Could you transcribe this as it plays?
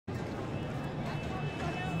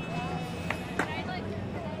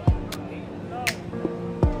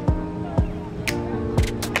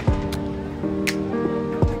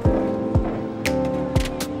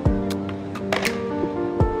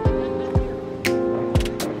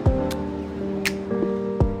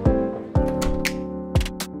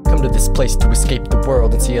come to this place to escape the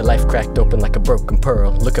world and see a life cracked open like a broken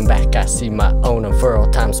pearl. Looking back, I see my own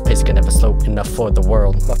unfurl. Time's pace can never slow enough for the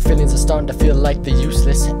world. My feelings are starting to feel like they're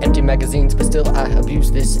useless. Empty magazines, but still I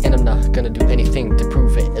abuse this. And I'm not gonna do anything to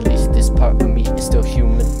prove it. At least this part of me is still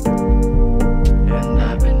human. And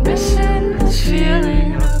I've been missing this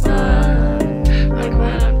feeling of mine, like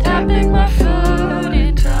when I'm tapping my foot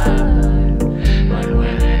in time, like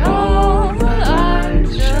when it all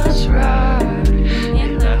aligns just right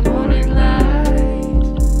in that morning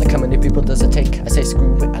light. Like how many people does it take? I say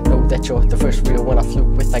screw it, I know that you're the first real one I flew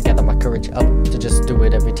with. I gather my courage up to just do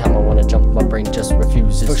it every time I wanna jump. My brain just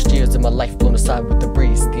refuses. First years of my life blown aside with the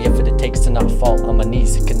breeze. The effort it takes to not fall on my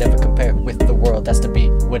knees, it can never compare with the world. That's to be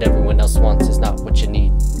what everyone else wants is not what you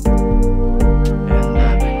need.